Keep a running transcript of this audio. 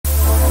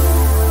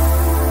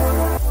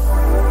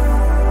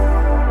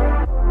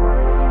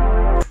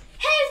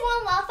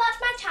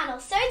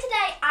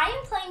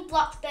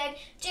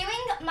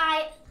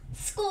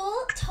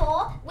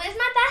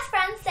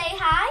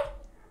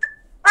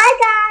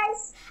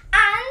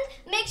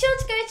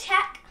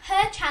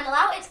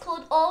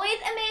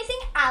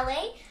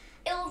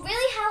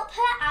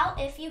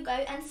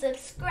and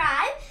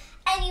subscribe.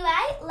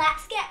 Anyway,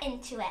 let's get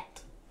into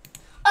it.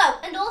 Oh,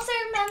 and also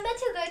remember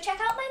to go check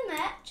out my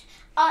merch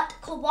at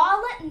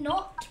Koala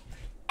Nut.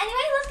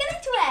 Anyway, let's get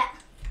into it.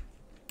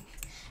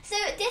 So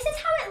this is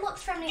how it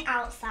looks from the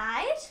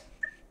outside.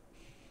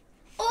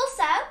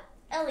 Also,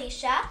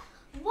 Alicia,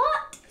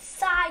 what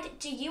side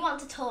do you want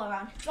to tour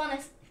on? Do you want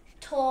to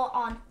tour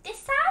on this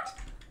side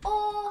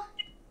or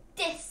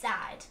this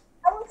side?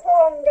 I want to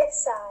tour on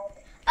this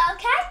side.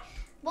 Okay,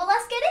 well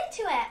let's get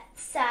into it.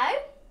 So,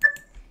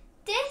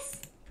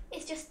 this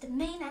is just the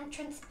main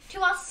entrance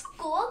to our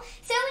school.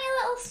 It's only a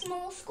little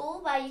small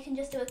school where you can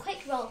just do a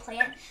quick role play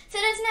in. So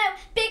there's no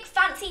big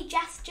fancy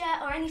gesture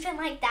or anything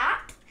like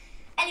that.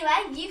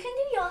 Anyway, you can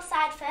do your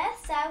side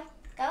first, so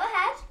go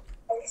ahead.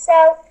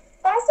 So,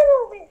 first of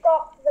all, we've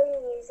got the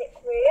music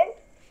room.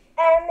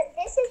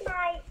 This is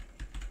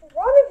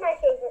one of my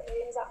favourite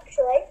rooms,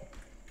 actually.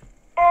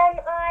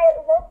 I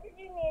love to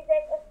do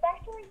music,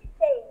 especially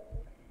sing.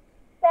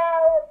 So,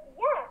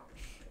 yeah.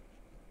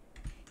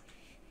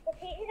 The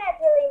teacher gets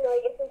really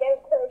annoyed if we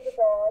don't close the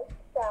doors,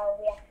 so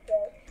we have to.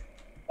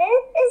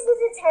 This is the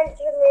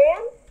detention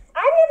room.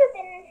 I've never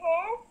been in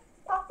here.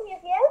 Poppy,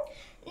 have you?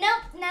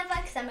 Nope, never,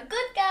 because I'm a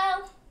good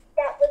girl.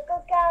 Yeah, we're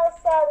good girls.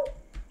 So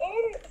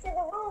the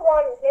rule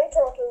 1 is no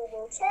talking,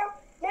 rule 2,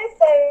 no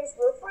phones,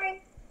 rule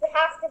 3, we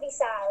have to be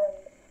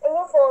silent. And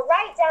rule 4,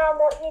 write down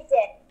what you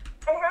did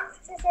and have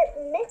to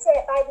submit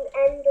it by the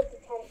end of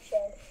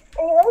detention.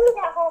 And you only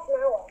get half an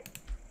hour.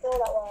 So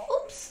that works.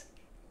 Oops.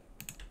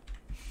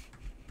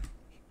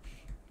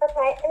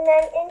 Okay, and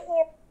then in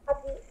here we have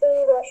the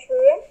English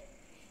room.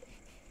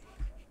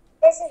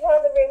 This is one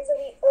of the rooms that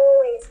we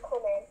always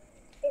come in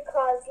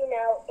because, you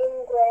know,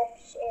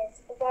 English is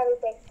a very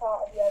big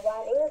part of your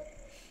learning.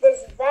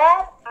 There's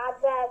verb,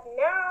 adverb,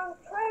 noun,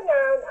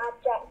 pronoun,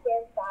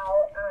 adjective,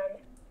 vowel, and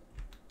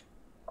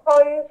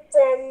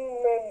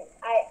consonant.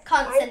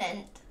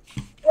 Consonant.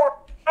 Yeah,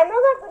 I'm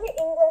not that good at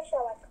English, so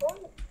I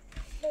can't.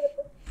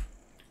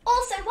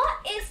 Also,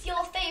 what is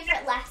your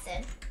favourite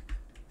lesson?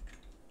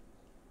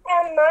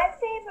 My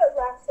favourite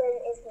lesson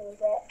is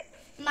music.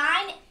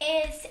 Mine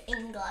is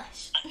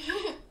English.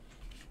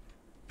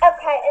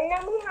 Okay, and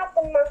then we have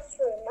the maths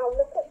room. Now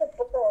look at the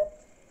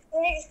boards.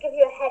 And they just give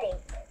you a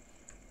headache.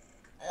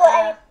 But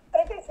I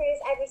go through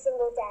this every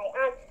single day.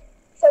 And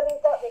so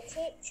we've got the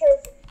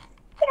teacher's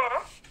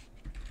desk.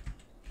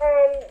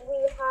 And we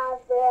have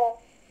the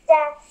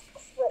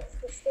desks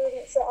which the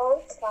students are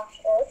on, /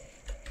 us.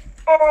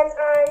 And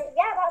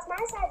yeah, that's my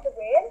side of the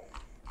room.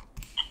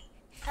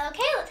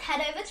 Okay, let's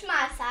head over to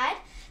my side.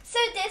 So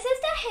this is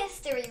the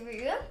history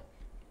room,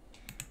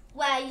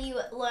 where you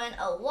learn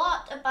a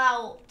lot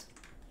about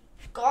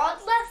God,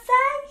 let's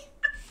say,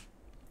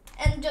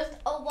 and just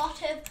a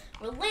lot of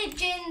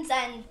religions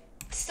and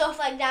stuff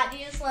like that.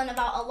 You just learn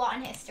about a lot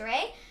in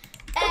history.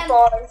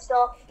 Boring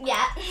stuff.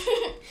 Yeah.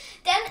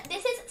 Then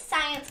this is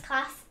science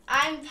class.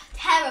 I'm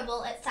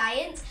terrible at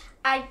science.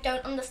 I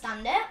don't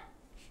understand it.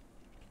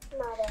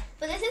 Neither.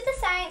 But this is the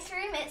science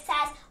room. It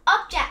says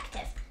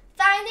objective.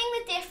 Finding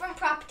the different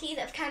properties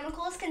of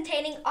chemicals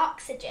containing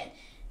oxygen.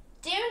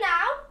 Do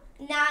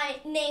now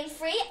name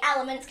 3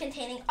 elements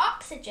containing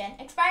oxygen.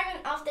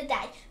 Experiment of the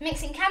day.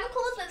 Mixing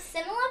chemicals with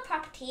similar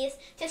properties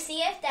to see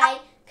if they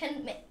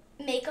can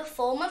make a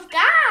form of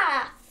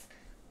gas.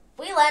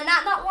 We learned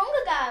that not long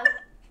ago.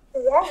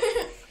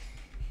 Yeah.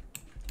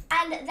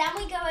 And then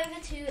we go over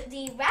to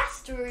the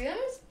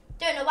restrooms.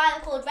 Don't know why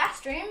they're called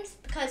restrooms,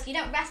 because you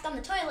don't rest on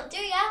the toilet, do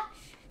ya?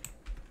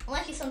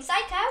 Unless you're some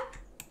psycho.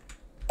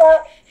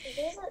 But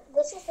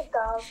this is the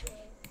girls' room.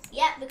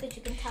 Yeah, because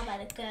you can tell by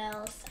the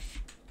girls'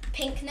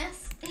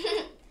 pinkness.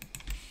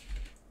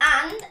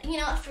 And you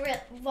know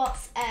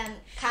what's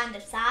kind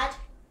of sad?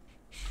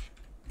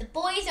 The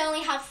boys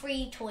only have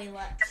 3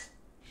 toilets.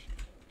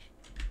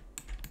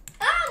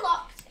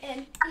 Locked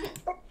in.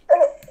 So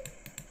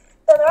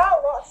there are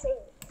a lot of things.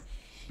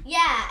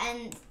 Yeah,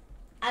 and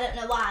I don't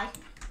know why.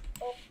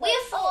 We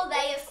have 4,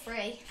 they have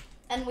 3,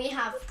 and we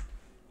have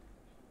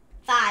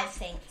 5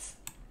 sinks.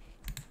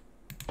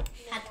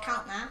 Had to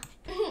count now.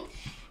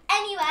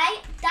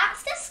 Anyway,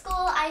 that's the school.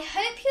 I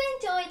hope you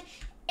enjoyed.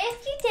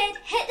 If you did,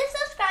 hit the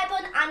subscribe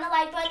button and the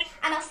like button,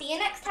 and I'll see you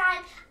next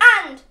time.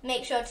 And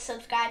make sure to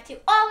subscribe to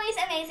Always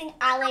Amazing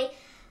Ali.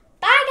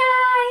 Bye,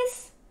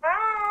 guys.